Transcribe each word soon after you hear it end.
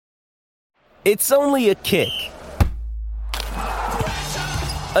It's only a kick,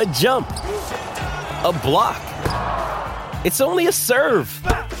 a jump, a block. It's only a serve.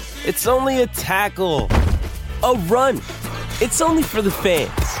 It's only a tackle, a run. It's only for the fans.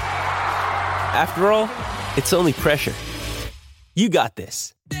 After all, it's only pressure. You got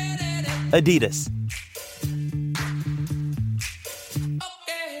this. Adidas.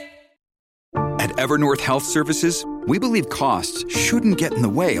 At Evernorth Health Services, we believe costs shouldn't get in the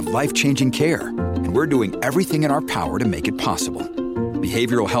way of life-changing care, and we're doing everything in our power to make it possible.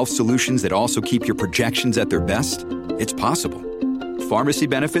 Behavioral health solutions that also keep your projections at their best? It's possible. Pharmacy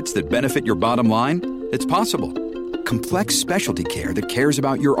benefits that benefit your bottom line? It's possible. Complex specialty care that cares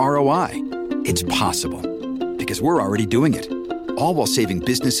about your ROI? It's possible. Because we're already doing it. All while saving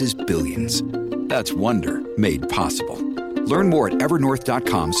businesses billions. That's Wonder made possible. Learn more at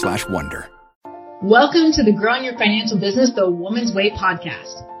evernorth.com/wonder. Welcome to the Growing Your Financial Business the Woman's Way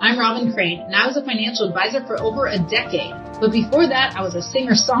podcast. I'm Robin Crane, and I was a financial advisor for over a decade. But before that, I was a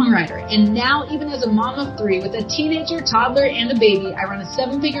singer-songwriter. And now, even as a mom of three with a teenager, toddler, and a baby, I run a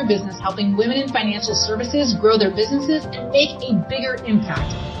 7-figure business helping women in financial services grow their businesses and make a bigger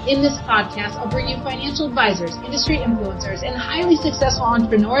impact. In this podcast, I'll bring you financial advisors, industry influencers, and highly successful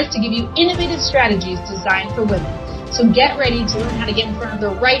entrepreneurs to give you innovative strategies designed for women. So get ready to learn how to get in front of the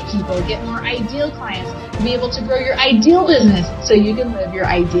right people, get more ideal clients, and be able to grow your ideal business so you can live your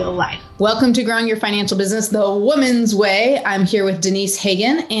ideal life. Welcome to Growing Your Financial Business the Woman's Way. I'm here with Denise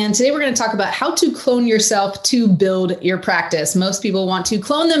Hagen, and today we're going to talk about how to clone yourself to build your practice. Most people want to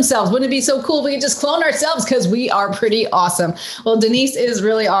clone themselves. Wouldn't it be so cool if we could just clone ourselves because we are pretty awesome? Well, Denise is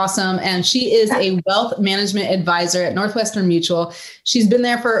really awesome, and she is a wealth management advisor at Northwestern Mutual. She's been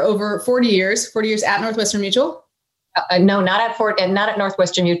there for over 40 years at Northwestern Mutual. No, not at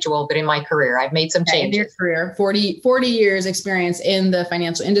Northwestern Mutual, but in my career, I've made some changes. In your career, 40 years experience in the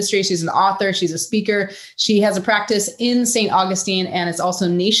financial industry. She's an author. She's a speaker. She has a practice in St. Augustine, and it's also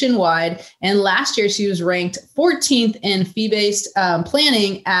nationwide. And last year, she was ranked 14th in fee-based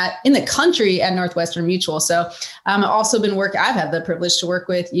planning in the country at Northwestern Mutual. So I've also been I've had the privilege to work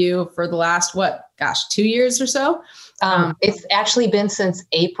with you for the last, 2 years or so? It's actually been since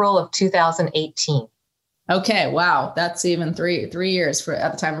April of 2018. Okay. Wow. That's even three years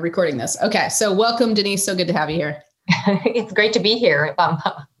at the time of recording this. Okay. So welcome, Denise. So good to have you here. It's great to be here. I'm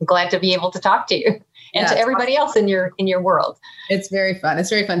glad to be able to talk to you and to everybody else in your world. It's very fun.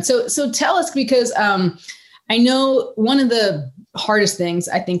 So tell us, because I know one of the hardest things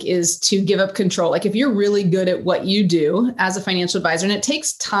I think is to give up control. Like if you're really good at what you do as a financial advisor, and it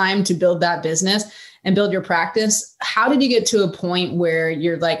takes time to build that business and build your practice, how did you get to a point where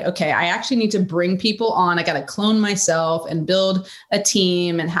you're like, okay, I actually need to bring people on. I got to clone myself and build a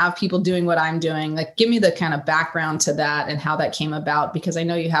team and have people doing what I'm doing. Like, give me the kind of background to that and how that came about, because I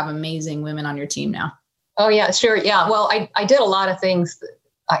know you have amazing women on your team now. Oh yeah, sure. Yeah. Well, I did a lot of things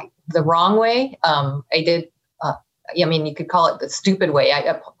the wrong way. I did, you could call it the stupid way.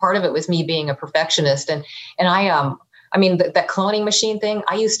 Part of it was me being a perfectionist, and that cloning machine thing,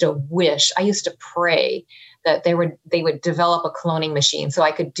 I used to pray that they would develop a cloning machine so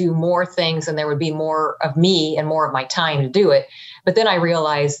I could do more things and there would be more of me and more of my time to do it. But then I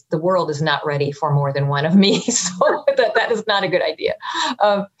realized the world is not ready for more than one of me. So that is not a good idea.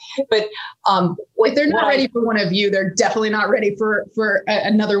 If they're not ready for one of you, they're definitely not ready for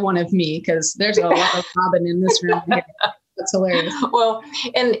another one of me, because there's a lot of Robin in this room. That's hilarious. Well,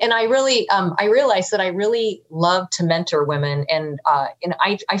 and I really, I realized that I really love to mentor women. And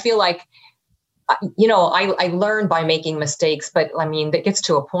I feel like, I learn by making mistakes, but that gets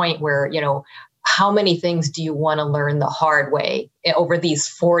to a point where, how many things do you want to learn the hard way over these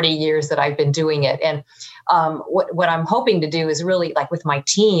 40 years that I've been doing it? And what I'm hoping to do is really, like with my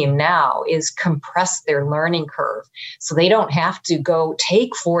team now, is compress their learning curve so they don't have to go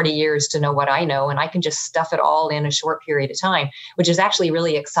take 40 years to know what I know, and I can just stuff it all in a short period of time, which is actually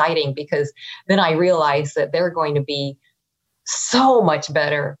really exciting, because then I realize that they're going to be so much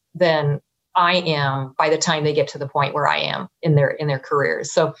better than I am by the time they get to the point where I am in their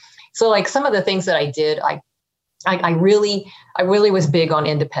careers. So like some of the things that I did, I really was big on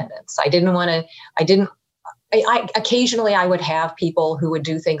independence. Occasionally I would have people who would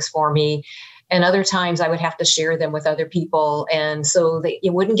do things for me, and other times I would have to share them with other people. And so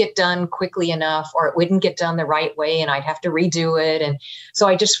it wouldn't get done quickly enough, or it wouldn't get done the right way, and I'd have to redo it. And so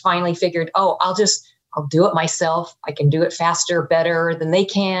I just finally figured, I'll do it myself. I can do it faster, better than they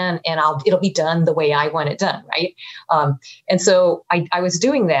can, and it'll be done the way I want it done, right? And so I was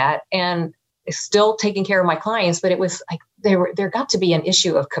doing that and still taking care of my clients, but it was like there got to be an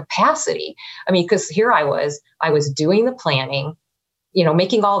issue of capacity. Because here I was doing the planning,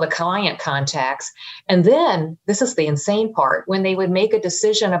 making all the client contacts. And then this is the insane part, when they would make a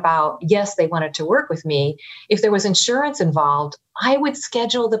decision about, yes, they wanted to work with me, if there was insurance involved, I would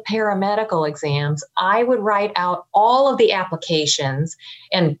schedule the paramedical exams. I would write out all of the applications.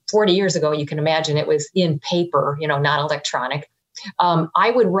 And 40 years ago, you can imagine it was in paper, not electronic.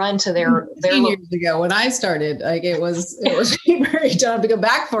 I would run to their years ago when I started, like it was paper. You don't have to go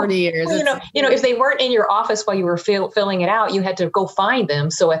back 40 years. If they weren't in your office while you were filling it out, you had to go find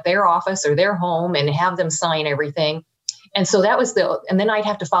them. So at their office or their home and have them sign everything. And so that was and then I'd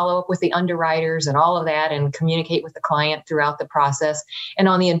have to follow up with the underwriters and all of that and communicate with the client throughout the process. And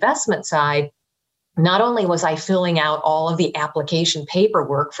on the investment side, not only was I filling out all of the application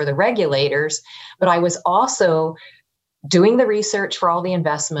paperwork for the regulators, but I was also doing the research for all the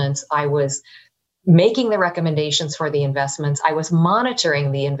investments. I was making the recommendations for the investments. I was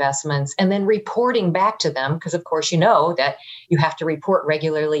monitoring the investments and then reporting back to them. Because of course, that you have to report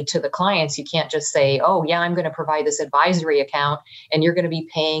regularly to the clients. You can't just say, oh yeah, I'm going to provide this advisory account and you're going to be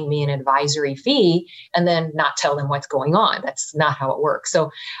paying me an advisory fee and then not tell them what's going on. That's not how it works.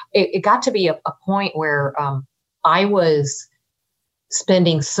 So it got to be a point where I was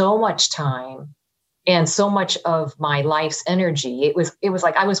spending so much time and so much of my life's energy. It was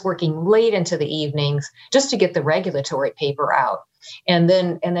like I was working late into the evenings just to get the regulatory paper out. And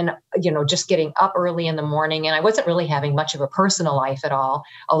then, just getting up early in the morning. And I wasn't really having much of a personal life at all,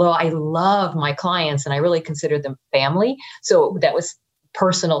 although I love my clients and I really considered them family. So that was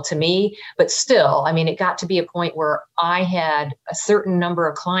personal to me, but still, it got to be a point where I had a certain number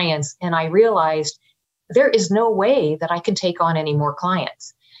of clients and I realized there is no way that I can take on any more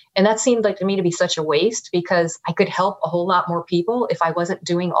clients. And that seemed like to me to be such a waste because I could help a whole lot more people if I wasn't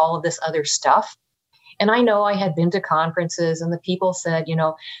doing all of this other stuff. And I know I had been to conferences and the people said,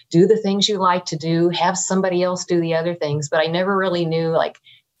 do the things you like to do, have somebody else do the other things. But I never really knew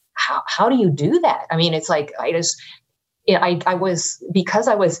how do you do that? It's like I was, because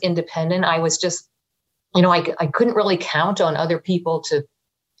I was independent, I was just, I couldn't really count on other people to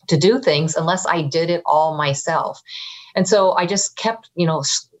do things unless I did it all myself. And so I just kept,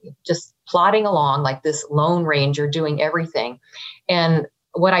 just plodding along like this Lone Ranger doing everything. And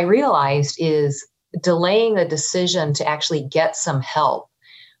what I realized is delaying the decision to actually get some help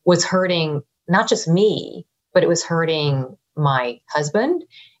was hurting not just me, but it was hurting my husband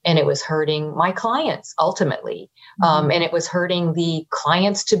and it was hurting my clients ultimately. And it was hurting the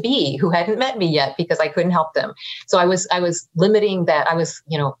clients to be who hadn't met me yet because I couldn't help them. So I was limiting that. I was,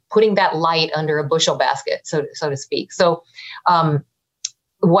 putting that light under a bushel basket, so to speak. So,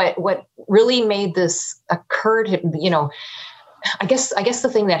 what really made this occur to, I guess the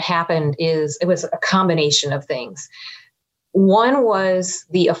thing that happened is it was a combination of things. One was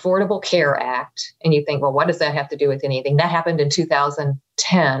the Affordable Care Act. And you think, well, what does that have to do with anything? That happened in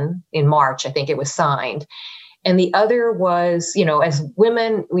 2010 in March, I think it was signed. And the other was, as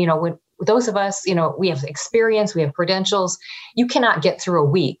women, when those of us, we have experience, we have credentials. You cannot get through a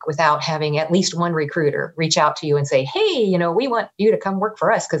week without having at least one recruiter reach out to you and say, hey, we want you to come work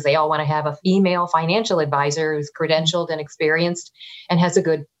for us, because they all want to have a female financial advisor who's credentialed and experienced and has a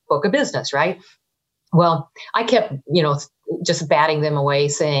good book of business, right? Well, I kept, just batting them away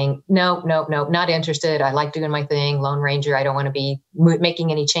saying, no, not interested. I like doing my thing, Lone Ranger. I don't want to be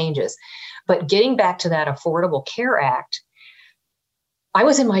making any changes. But getting back to that Affordable Care Act, I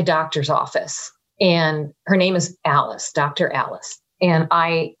was in my doctor's office and her name is Alice, Dr. Alice. And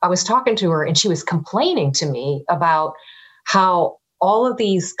I was talking to her and she was complaining to me about how all of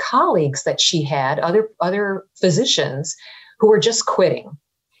these colleagues that she had, other physicians who were just quitting.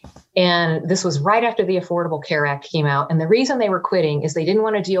 And this was right after the Affordable Care Act came out. And the reason they were quitting is they didn't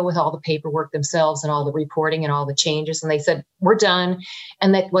want to deal with all the paperwork themselves and all the reporting and all the changes. And they said, we're done.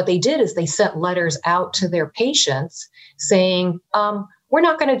 And that what they did is they sent letters out to their patients saying, we're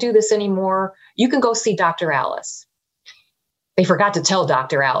not going to do this anymore. You can go see Dr. Alice. They forgot to tell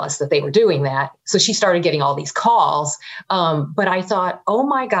Dr. Alice that they were doing that. So she started getting all these calls. But I thought, oh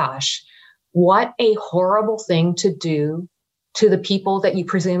my gosh, what a horrible thing to do to the people that you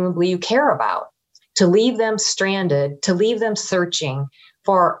presumably care about, to leave them stranded, to leave them searching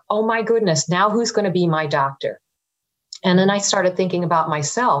for, oh my goodness, now who's going to be my doctor? And then I started thinking about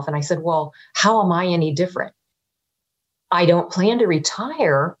myself and I said, well, how am I any different? I don't plan to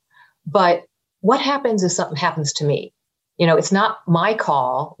retire, but what happens if something happens to me? It's not my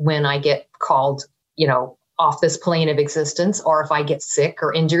call when I get called, off this plane of existence, or if I get sick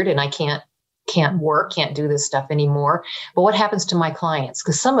or injured and I can't work, can't do this stuff anymore. But what happens to my clients?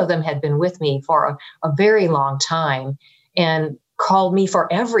 Because some of them had been with me for a very long time and called me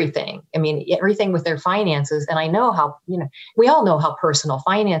for everything. I mean, everything with their finances. And I know how, we all know how personal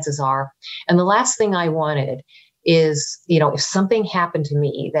finances are. And the last thing I wanted is, if something happened to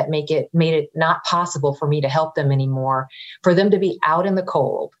me that made it not possible for me to help them anymore, for them to be out in the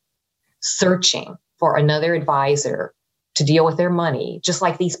cold, searching for another advisor to deal with their money, just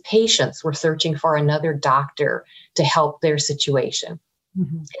like these patients were searching for another doctor to help their situation.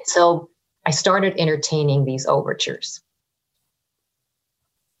 Mm-hmm. So I started entertaining these overtures.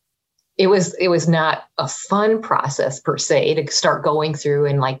 It was not a fun process per se to start going through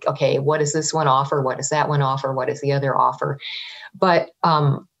and like, okay, what does this one offer? What does that one offer? What does the other offer? But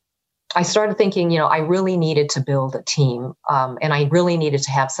I started thinking, I really needed to build a team, and I really needed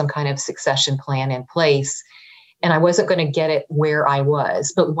to have some kind of succession plan in place. And I wasn't going to get it where I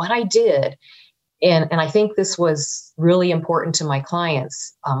was. But what I did, and I think this was really important to my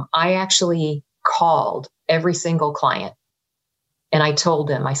clients, I actually called every single client. And I told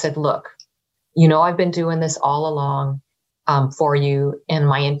them, I said, look, I've been doing this all along for you. And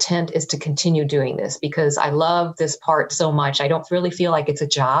my intent is to continue doing this because I love this part so much. I don't really feel like it's a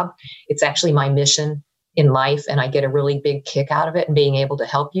job. It's actually my mission in life. And I get a really big kick out of it and being able to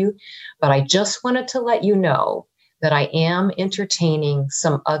help you. But I just wanted to let you know that I am entertaining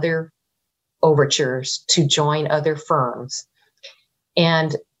some other overtures to join other firms.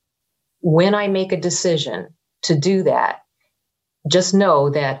 And when I make a decision to do that, just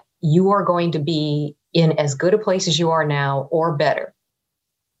know that you are going to be in as good a place as you are now or better,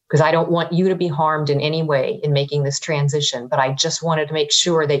 because I don't want you to be harmed in any way in making this transition. But I just wanted to make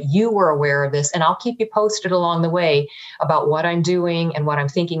sure that you were aware of this, and I'll keep you posted along the way about what I'm doing and what I'm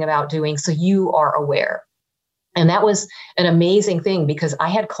thinking about doing so you are aware. And that was an amazing thing because I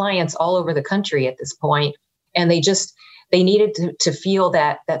had clients all over the country at this point, and they needed to feel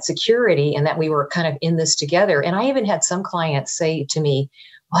that security and that we were kind of in this together. And I even had some clients say to me,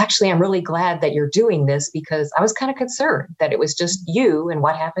 well, actually, I'm really glad that you're doing this because I was kind of concerned that it was just you and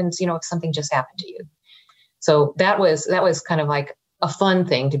what happens, if something just happened to you. So that was kind of like a fun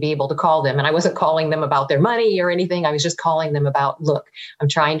thing to be able to call them. And I wasn't calling them about their money or anything. I was just calling them about, look, I'm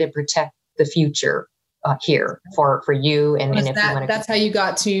trying to protect the future here for you. And if you want to, that's how you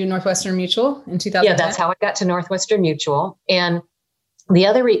got to Northwestern Mutual in 2010? Yeah, that's how I got to Northwestern Mutual. And the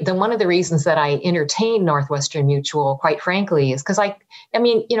other, one of the reasons that I entertained Northwestern Mutual, quite frankly, is because I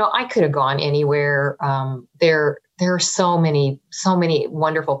could have gone anywhere. There are so many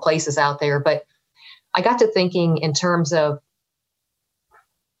wonderful places out there, but I got to thinking in terms of,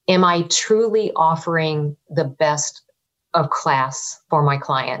 am I truly offering the best of class for my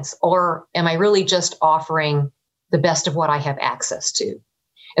clients, or am I really just offering the best of what I have access to?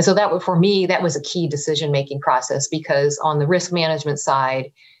 And so for me, that was a key decision-making process, because on the risk management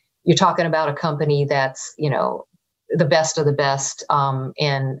side, you're talking about a company that's, the best of the best. And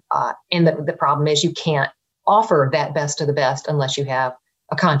the problem is you can't offer that best of the best unless you have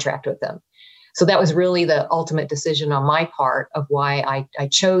a contract with them. So that was really the ultimate decision on my part of why I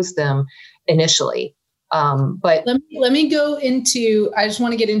chose them initially. But let me go into, I just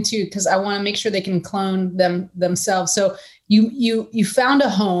want to get into, because I want to make sure they can clone themselves. So you found a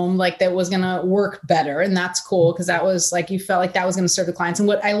home like that was going to work better. And that's cool, because that was like, you felt like that was going to serve the clients. And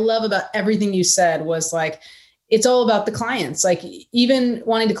what I love about everything you said was like, it's all about the clients, like even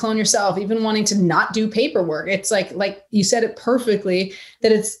wanting to clone yourself, even wanting to not do paperwork. It's like you said it perfectly,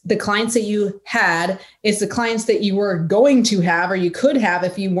 that it's the clients that you had, it's the clients that you were going to have, or you could have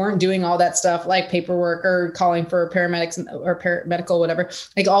if you weren't doing all that stuff like paperwork or calling for paramedics or paramedical, whatever,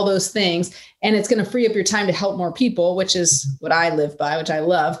 like all those things. And it's going to free up your time to help more people, which is what I live by, which I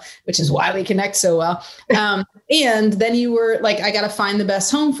love, which is why we connect so well. And then you were like, I got to find the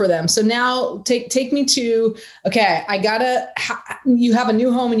best home for them. So now take me to, okay, you have a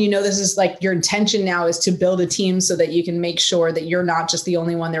new home, and this is like your intention now is to build a team so that you can make sure that you're not just the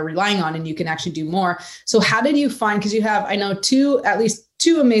only one they're relying on, and you can actually do more. So how did you find, because you have, I know at least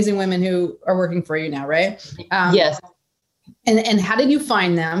two amazing women who are working for you now, right? Yes. And how did you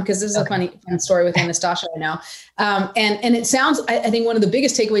find them? Because this is a fun story with Anastasia right now. And it sounds, I think one of the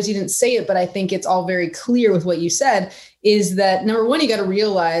biggest takeaways, you didn't say it, but I think it's all very clear with what you said, is that number one, you got to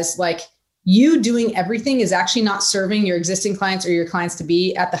realize like you doing everything is actually not serving your existing clients or your clients to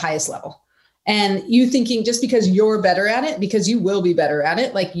be at the highest level. And you thinking just because you're better at it, because you will be better at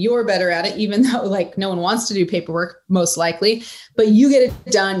it, like you're better at it, even though like no one wants to do paperwork, most likely, but you get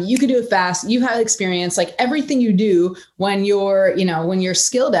it done. You can do it fast. You have experience, like everything you do when you're, you know, when you're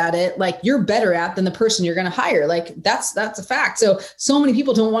skilled at it, like you're better at than the person you're going to hire. Like that's a fact. So many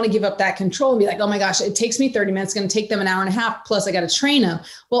people don't want to give up that control and be like, oh my gosh, it takes me 30 minutes. It's going to take them an hour and a half. Plus I got to train them.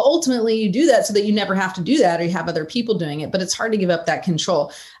 Well, ultimately you do that so that you never have to do that, or you have other people doing it, but it's hard to give up that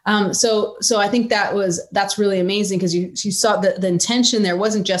control. So I think that's really amazing, because you saw the intention there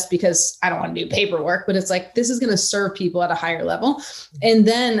wasn't just because I don't want to do paperwork, but it's like, this is going to serve people at a higher level. And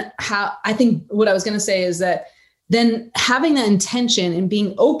then I think what I was going to say is that then having that intention and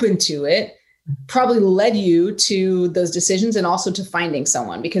being open to it probably led you to those decisions, and also to finding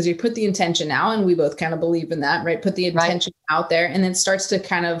someone, because you put the intention out, and we both kind of believe in that, right? Put the intention out there, and then starts to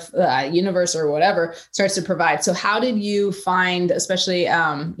kind of universe or whatever starts to provide. So how did you find, especially,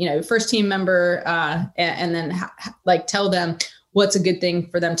 first team member, and then like tell them what's a good thing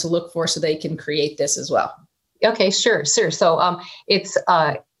for them to look for so they can create this as well? Okay, sure. So it's,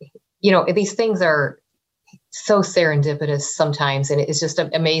 these things are so serendipitous sometimes. And it's just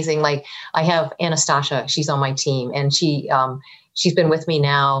amazing. Like I have Anastasia, she's on my team, and she's been with me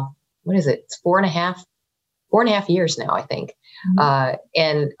now. What is it? It's 4.5 years now, I think. Mm-hmm.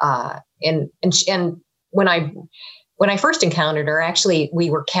 And when I first encountered her, actually, we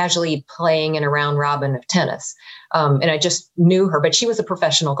were casually playing in a round robin of tennis. And I just knew her, but she was a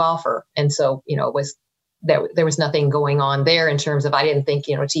professional golfer. And so, there was nothing going on there in terms of, I didn't think,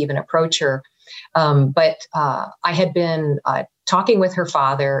 to even approach her. But I had been talking with her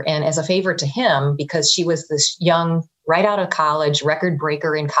father, and as a favor to him, because she was this young, right out of college, record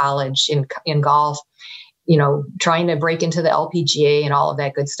breaker in college in golf, trying to break into the LPGA and all of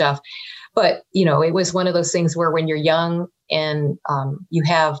that good stuff. But, it was one of those things where when you're young and you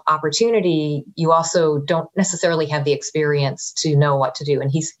have opportunity, you also don't necessarily have the experience to know what to do.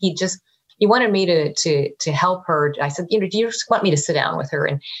 And he wanted me to help her. I said, do you just want me to sit down with her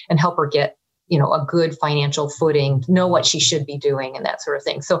and help her get, a good financial footing, know what she should be doing and that sort of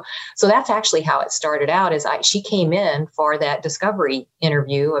thing. So that's actually how it started out. She came in for that discovery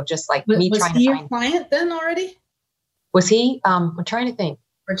interview of just like me trying to find. Was he your client then already? Was he? I'm trying to think.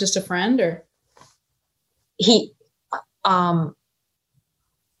 Or just a friend, or? He, I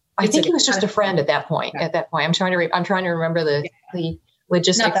think he was just a friend at that point. Yeah. At that point, I'm trying to remember the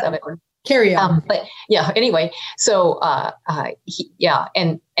logistics of it. Carry on. But yeah, anyway, so, he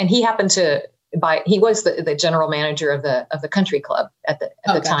happened to he was the general manager of the country club at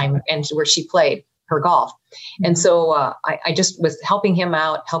the time, and where she played her golf. Mm-hmm. And so, I just was helping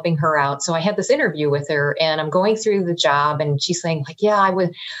her out. So I had this interview with her, and I'm going through the job, and she's saying like, yeah,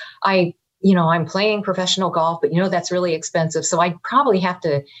 I'm playing professional golf, but that's really expensive. So I probably have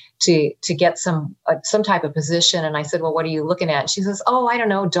to get some type of position. And I said, well, what are you looking at? And she says, oh, I don't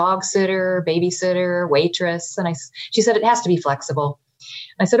know, dog sitter, babysitter, waitress. And she said, it has to be flexible.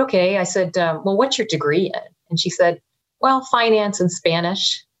 I said, okay. I said, well, what's your degree in? And she said, well, finance and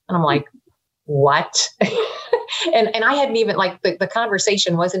Spanish. And I'm like, what? and I hadn't even the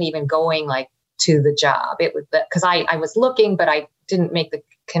conversation wasn't even going like to the job. It was because I was looking, but I didn't make the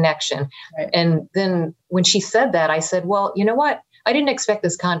connection. Right. And then when she said that, I said, well, you know what? I didn't expect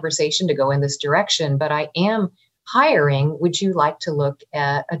this conversation to go in this direction, but I am hiring. Would you like to look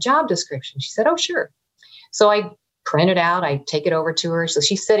at a job description? She said, oh, sure. So I print it out. I take it over to her. So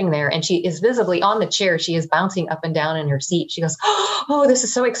she's sitting there, and she is visibly on the chair. She is bouncing up and down in her seat. She goes, oh, this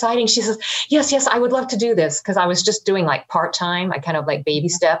is so exciting. She says, yes, I would love to do this. Cause I was just doing like part-time. I kind of like baby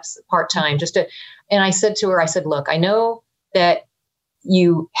steps part-time and I said to her, look, I know that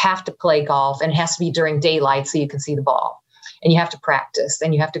you have to play golf, and it has to be during daylight so you can see the ball, and you have to practice,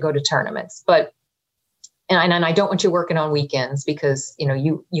 and you have to go to tournaments, and I don't want you working on weekends, because,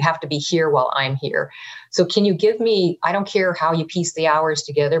 you have to be here while I'm here. So can you give me, I don't care how you piece the hours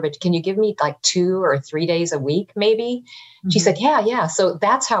together, but can you give me like 2 or 3 days a week, maybe? Mm-hmm. She said, yeah. So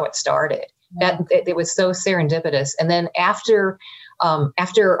that's how it started. Yeah. It was so serendipitous. And then after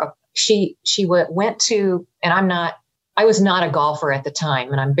she went to, and I was not a golfer at the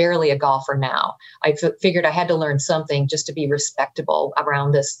time, and I'm barely a golfer now. I figured I had to learn something just to be respectable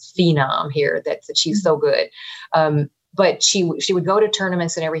around this phenom here that she's so good. But she would go to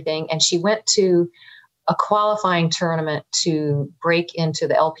tournaments and everything. And she went to a qualifying tournament to break into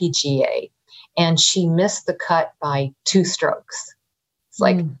the LPGA, and she missed the cut by 2 strokes. It's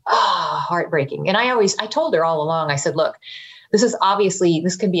like, heartbreaking. And I told her all along, I said, look, this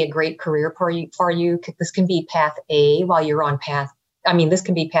can be a great career for you. This can be path A while you're on this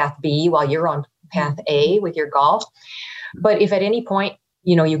can be path B while you're on path A with your golf. But if at any point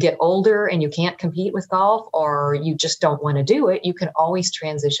you get older and you can't compete with golf, or you just don't want to do it, you can always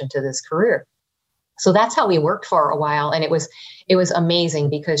transition to this career. So that's how we worked for a while. And it was amazing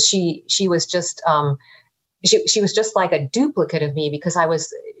because she was just, she was just like a duplicate of me, because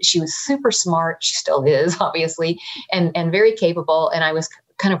she was super smart. She still is, obviously, and very capable. And I was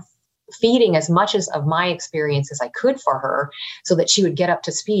kind of feeding as much of my experience as I could for her so that she would get up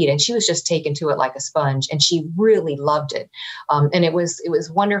to speed. And she was just taken to it like a sponge, and she really loved it. And it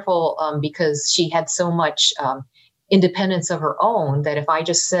was wonderful because she had so much independence of her own that if I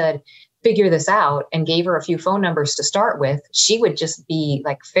just said, figure this out, and gave her a few phone numbers to start with, she would just be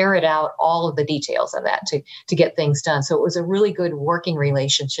like ferret out all of the details of that to get things done. So it was a really good working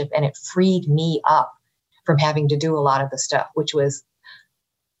relationship, and it freed me up from having to do a lot of the stuff, which was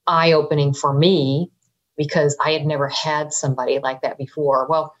eye-opening for me because I had never had somebody like that before.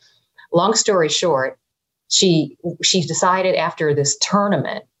 Well, long story short, she decided after this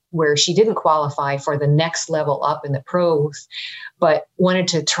tournament where she didn't qualify for the next level up in the pros, but wanted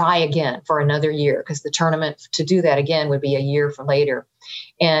to try again for another year, because the tournament to do that again would be a year from later.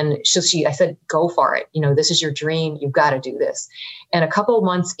 And I said, go for it. This is your dream. You've got to do this. And a couple of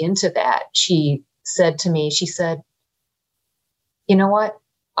months into that, she said to me, she said, you know what?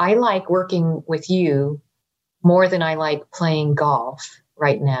 I like working with you more than I like playing golf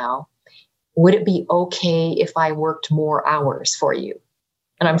right now. Would it be okay if I worked more hours for you?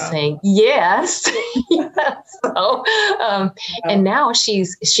 And I'm saying, yes. Yes. So, and now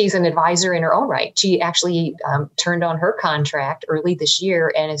she's an advisor in her own right. She actually turned on her contract early this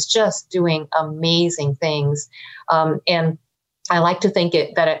year and is just doing amazing things. And I like to think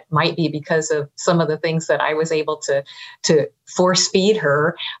that it might be because of some of the things that I was able to force feed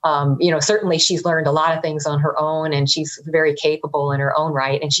her. Certainly she's learned a lot of things on her own, and she's very capable in her own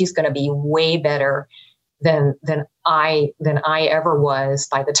right. And she's going to be way better than I ever was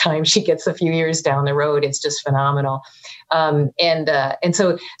by the time she gets a few years down the road. It's just phenomenal. And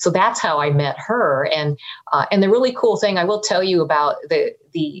so that's how I met her. And the really cool thing I will tell you about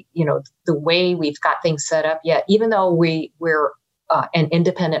the way we've got things set up yet, even though we're an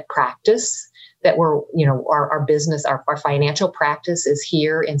independent practice, that our business, our financial practice is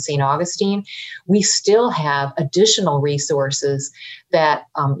here in St. Augustine, we still have additional resources that,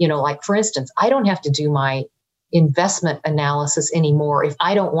 like for instance, I don't have to do my investment analysis anymore if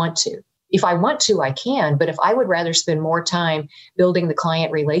I don't want to. If I want to, I can, but if I would rather spend more time building the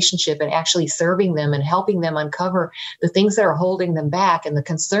client relationship and actually serving them and helping them uncover the things that are holding them back and the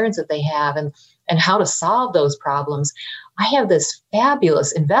concerns that they have and how to solve those problems, I have this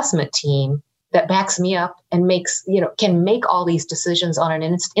fabulous investment team that backs me up and can make all these decisions on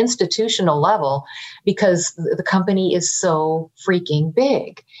an institutional level, because the company is so freaking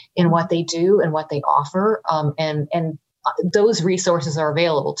big in what they do and what they offer. And those resources are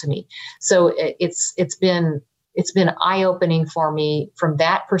available to me. So it's been eye-opening for me from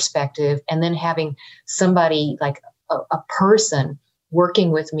that perspective. And then having somebody like a person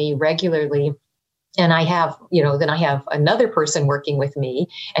working with me regularly. And I have another person working with me,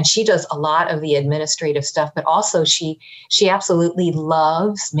 and she does a lot of the administrative stuff, but also she absolutely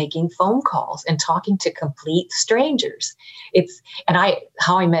loves making phone calls and talking to complete strangers.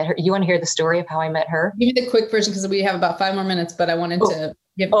 How I met her. You want to hear the story of how I met her? Give me the quick version, because we have about 5 more minutes, but I wanted to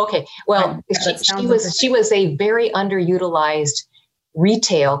give. Okay. Well, she was a very underutilized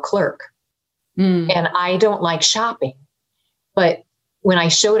retail clerk, and I don't like shopping, but when I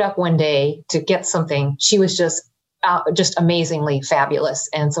showed up one day to get something, she was just amazingly fabulous.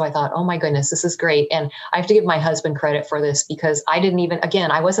 And so I thought, oh my goodness, this is great. And I have to give my husband credit for this, because I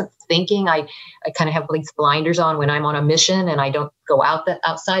wasn't thinking. I kind of have these blinders on when I'm on a mission, and I don't go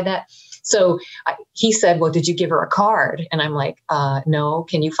outside that. So he said, well, did you give her a card? And I'm like, no,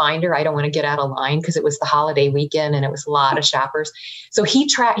 can you find her? I don't want to get out of line, because it was the holiday weekend and it was a lot of shoppers. So he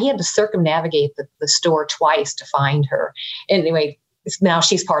had to circumnavigate the store twice to find her. Anyway, now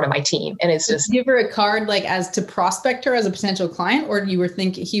she's part of my team, and it's just give her a card, like as to prospect her as a potential client, or he was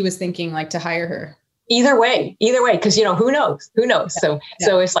thinking like to hire her. Either way, because who knows? Yeah.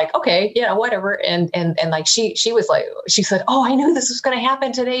 So it's like, okay, whatever. And like she was like, she said, oh, I knew this was going to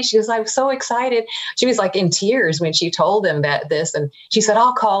happen today. She was like so excited. She was like in tears when she told him this, and she said,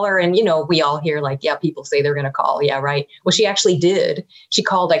 I'll call her. And we all hear like, yeah, people say they're going to call. Yeah, right. Well, she actually did. She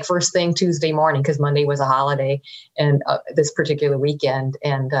called like first thing Tuesday morning, because Monday was a holiday, and this particular weekend,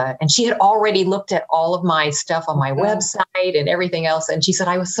 and she had already looked at all of my stuff on my website and everything else. And she said,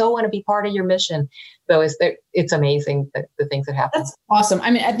 I was so want to be part of your mission. So it's amazing the things that happen. That's awesome.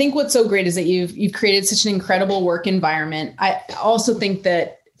 I mean, I think what's so great is that you've created such an incredible work environment. I also think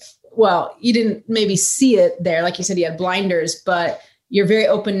that, well, you didn't maybe see it there. Like you said, you had blinders, but you're very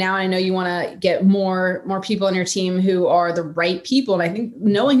open now. And I know you want to get more people on your team who are the right people. And I think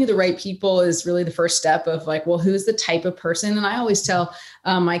knowing who the right people is really the first step of like, well, who's the type of person? And I always tell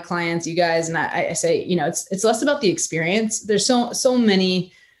my clients, you guys, and I say, it's less about the experience. There's so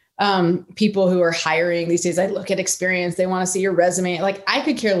many people who are hiring these days. I look at experience. They want to see your resume. Like I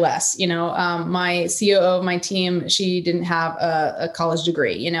could care less, my COO of my team, she didn't have a college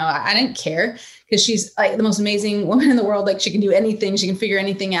degree. I didn't care because she's like the most amazing woman in the world. Like she can do anything. She can figure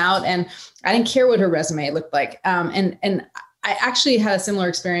anything out. And I didn't care what her resume looked like. And I actually had a similar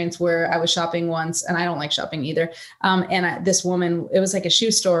experience where I was shopping once, and I don't like shopping either. This woman, it was like a shoe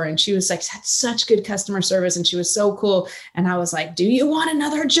store, and she was like, had such good customer service, and she was so cool. And I was like, do you want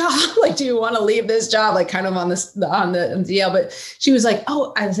another job? Like, do you want to leave this job? Like kind of on the DL, but she was like,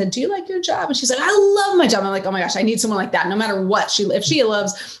 oh, I said, do you like your job? And she's like, I love my job. I'm like, oh my gosh, I need someone like that. No matter what if she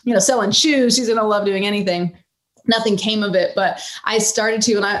loves, selling shoes, she's going to love doing anything. Nothing came of it, but I started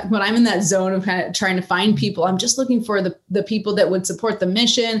to, when I'm in that zone of kind of trying to find people, I'm just looking for the people that would support the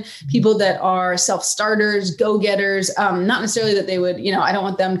mission, people that are self-starters, go-getters, not necessarily that they would, I don't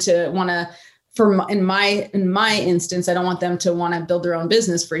want them to want to, in my instance, I don't want them to want to build their own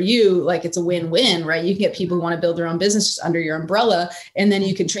business. For you, like it's a win-win, right? You can get people who want to build their own business just under your umbrella, and then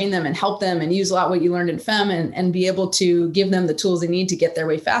you can train them and help them and use a lot what you learned in FEM and be able to give them the tools they need to get their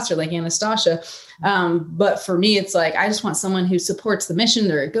way faster, like Anastasia. But for me, it's like, I just want someone who supports the mission.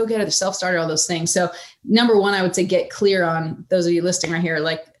 They're a go-getter, they're self-starter, all those things. So number one, I would say, get clear on those of you listening right here,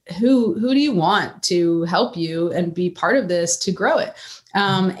 like who do you want to help you and be part of this to grow it?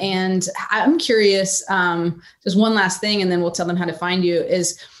 And I'm curious, just one last thing, and then we'll tell them how to find you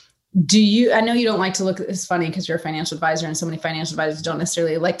is, I know you don't like to look, it's funny because you're a financial advisor and so many financial advisors don't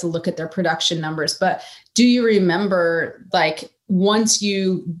necessarily like to look at their production numbers, but do you remember, like, once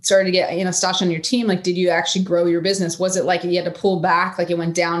you started to get Anastasia on your team, like, did you actually grow your business? Was it like you had to pull back, like it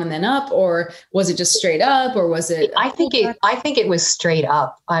went down and then up, or was it just straight up, or was it? I think it was straight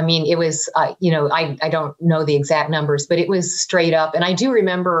up. I mean, it was, I don't know the exact numbers, but it was straight up. And I do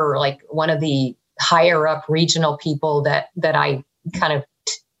remember like one of the higher up regional people that I kind of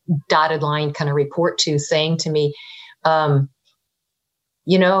dotted line kind of report to saying to me,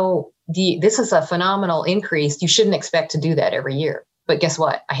 this is a phenomenal increase. You shouldn't expect to do that every year. But guess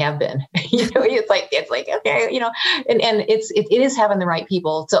what? I have been. It's like okay, and it is having the right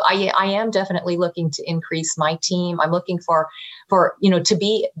people. So I am definitely looking to increase my team. I'm looking for to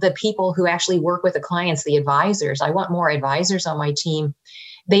be the people who actually work with the clients, the advisors. I want more advisors on my team.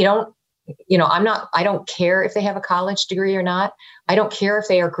 They don't, I don't care if they have a college degree or not. I don't care if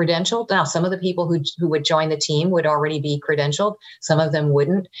they are credentialed. Now, some of the people who would join the team would already be credentialed. Some of them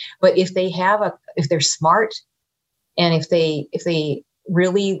wouldn't. But if if they're smart, and if they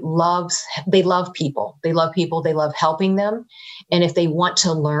really love people, they love helping them. And if they want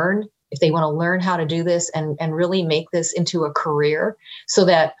to learn how to do this and really make this into a career so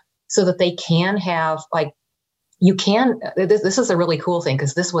that they can have like, this is a really cool thing,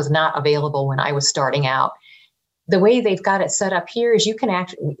 because this was not available when I was starting out. The way they've got it set up here is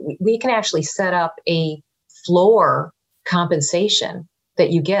we can actually set up a floor compensation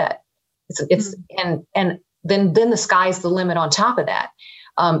that you get. And then the sky's the limit on top of that.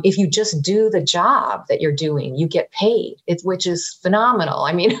 If you just do the job that you're doing, you get paid, which is phenomenal.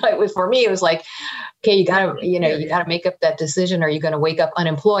 I mean, for me, it was like, okay, you gotta make up that decision. Are you going to wake up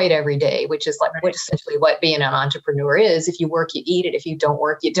unemployed every day, which is essentially what being an entrepreneur is. If you work, you eat it. If you don't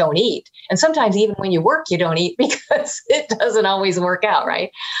work, you don't eat. And sometimes even when you work, you don't eat because it doesn't always work out.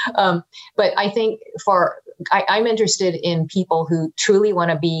 Right. But I think I'm interested in people who truly want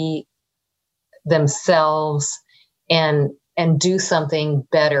to be themselves and do something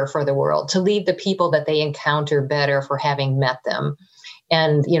better for the world, to leave the people that they encounter better for having met them.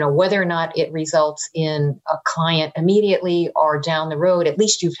 And, whether or not it results in a client immediately or down the road, at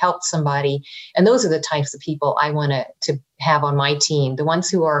least you've helped somebody. And those are the types of people I want to have on my team, the ones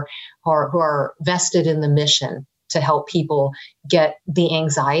who are vested in the mission to help people get the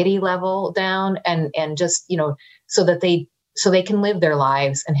anxiety level down and just, so they can live their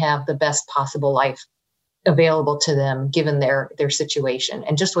lives and have the best possible life available to them given their situation.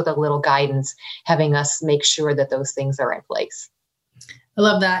 And just with a little guidance, having us make sure that those things are in place. I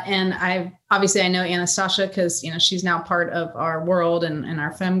love that. And I know Anastasia because, she's now part of our world and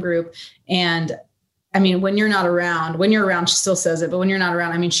our FEM group. And I mean, when you're around, she still says it, but when you're not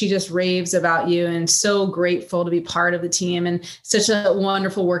around, I mean, she just raves about you and so grateful to be part of the team and such a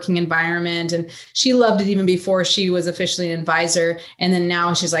wonderful working environment. And she loved it even before she was officially an advisor. And then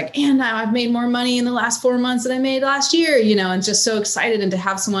now she's like, and I've made more money in the last 4 months than I made last year, and just so excited. And to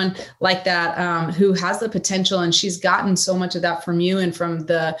have someone like that, who has the potential, and she's gotten so much of that from you and from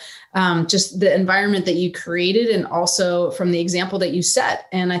the, just the environment that you created, and also from the example that you set.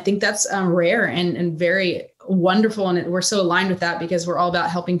 And I think that's rare and very wonderful. And we're so aligned with that because we're all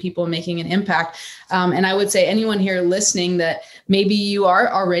about helping people and making an impact. And I would say anyone here listening that maybe you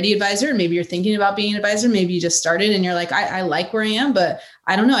are already advisor, maybe you're thinking about being an advisor, maybe you just started and you're like, I like where I am, but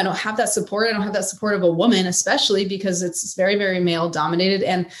I don't know. I don't have that support. I don't have that support of a woman, especially because it's very, very male dominated.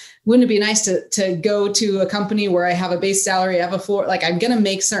 And wouldn't it be nice to go to a company where I have a base salary, I have a floor, like I'm going to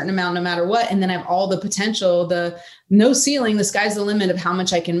make a certain amount no matter what. And then I have all the potential, the no ceiling, the sky's the limit of how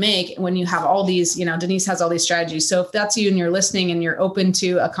much I can make when you have all these, Denise has all these strategies. So if that's you and you're listening and you're open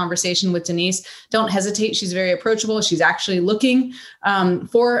to a conversation with Denise, don't hesitate. She's very approachable. She's actually looking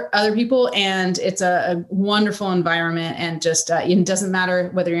for other people, and it's a wonderful environment. And just, it doesn't matter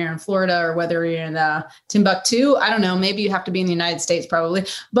whether you're in Florida or whether you're in Timbuktu. I don't know. Maybe you have to be in the United States probably,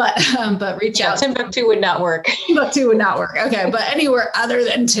 but reach out. Timbuktu would not work. Timbuktu would not work. Okay. But anywhere other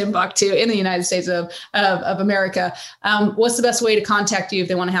than Timbuktu in the United States of America, what's the best way to contact you if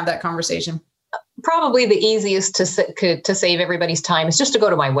they want to have that conversation? Probably the easiest to save everybody's time is just to go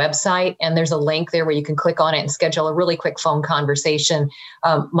to my website, and there's a link there where you can click on it and schedule a really quick phone conversation.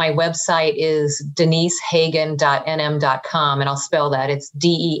 My website is denisehagan.nm.com, and I'll spell that. It's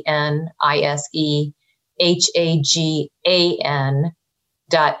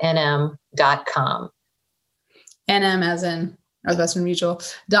DENISEHAGAN.nm.com. NM as in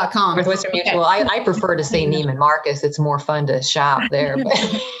NorthwesternMutual.com. Northwestern Mutual. Okay. I prefer to say Neiman Marcus. It's more fun to shop there.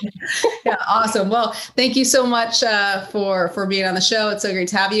 Yeah, awesome. Well, thank you so much for being on the show. It's so great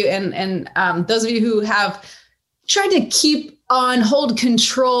to have you. And those of you who have tried to hold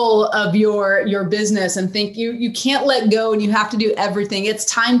control of your business and think you can't let go and you have to do everything. It's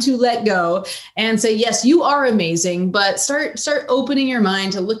time to let go and say, yes, you are amazing, but start opening your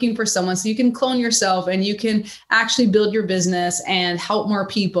mind to looking for someone so you can clone yourself and you can actually build your business and help more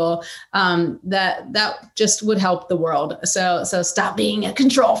people. That just would help the world. So stop being a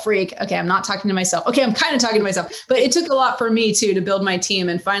control freak. Okay. I'm not talking to myself. Okay. I'm kind of talking to myself, but it took a lot for me too, to build my team.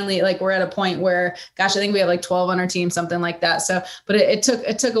 And finally, we're at a point where, gosh, I think we have 12 on our team, something like that. So, but it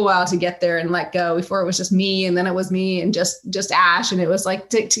took a while to get there and let go. Before it was just me, and then it was me and just Ash. And it was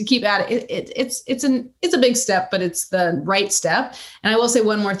to keep at it. It's a big step, but it's the right step. And I will say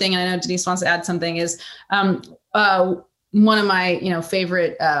one more thing. And I know Denise wants to add something is, one of my,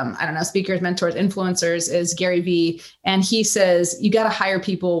 favorite, speakers, mentors, influencers is Gary Vee. And he says, you got to hire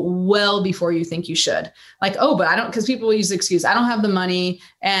people well before you think you should. Because people will use the excuse, I don't have the money.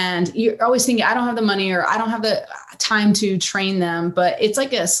 And you're always thinking, I don't have the money, or I don't have the time to train them. But it's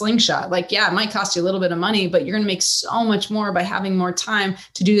like a slingshot. It might cost you a little bit of money, but you're going to make so much more by having more time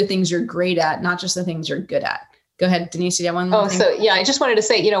to do the things you're great at, not just the things you're good at. Go ahead, Denise. You have one more thing? So yeah, I just wanted to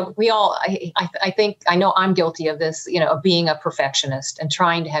say, we all, I think, I know I'm guilty of this, of being a perfectionist and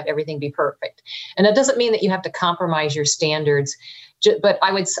trying to have everything be perfect. And that doesn't mean that you have to compromise your standards, but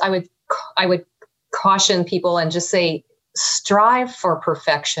I would caution people and just say, strive for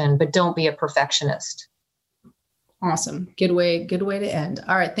perfection, but don't be a perfectionist. Awesome. Good way to end.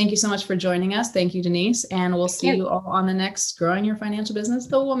 All right. Thank you so much for joining us. Thank you, Denise. And we'll see you all on the next Growing Your Financial Business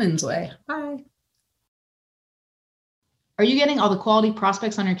the Woman's Way. Bye. Are you getting all the quality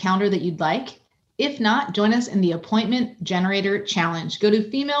prospects on your calendar that you'd like? If not, join us in the Appointment Generator Challenge. Go to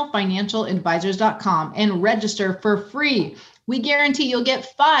femalefinancialadvisors.com and register for free. We guarantee you'll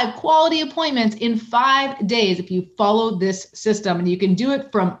get 5 quality appointments in 5 days if you follow this system, and you can do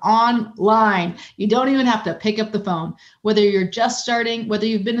it from online. You don't even have to pick up the phone. Whether you're just starting, whether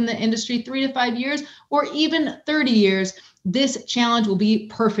you've been in the industry 3 to 5 years, or even 30 years, this challenge will be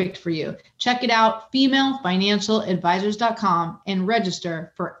perfect for you. Check it out, femalefinancialadvisors.com, and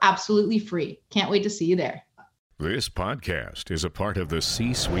register for absolutely free. Can't wait to see you there. This podcast is a part of the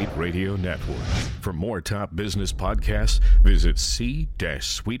C-Suite Radio Network. For more top business podcasts, visit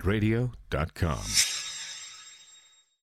c-suiteradio.com.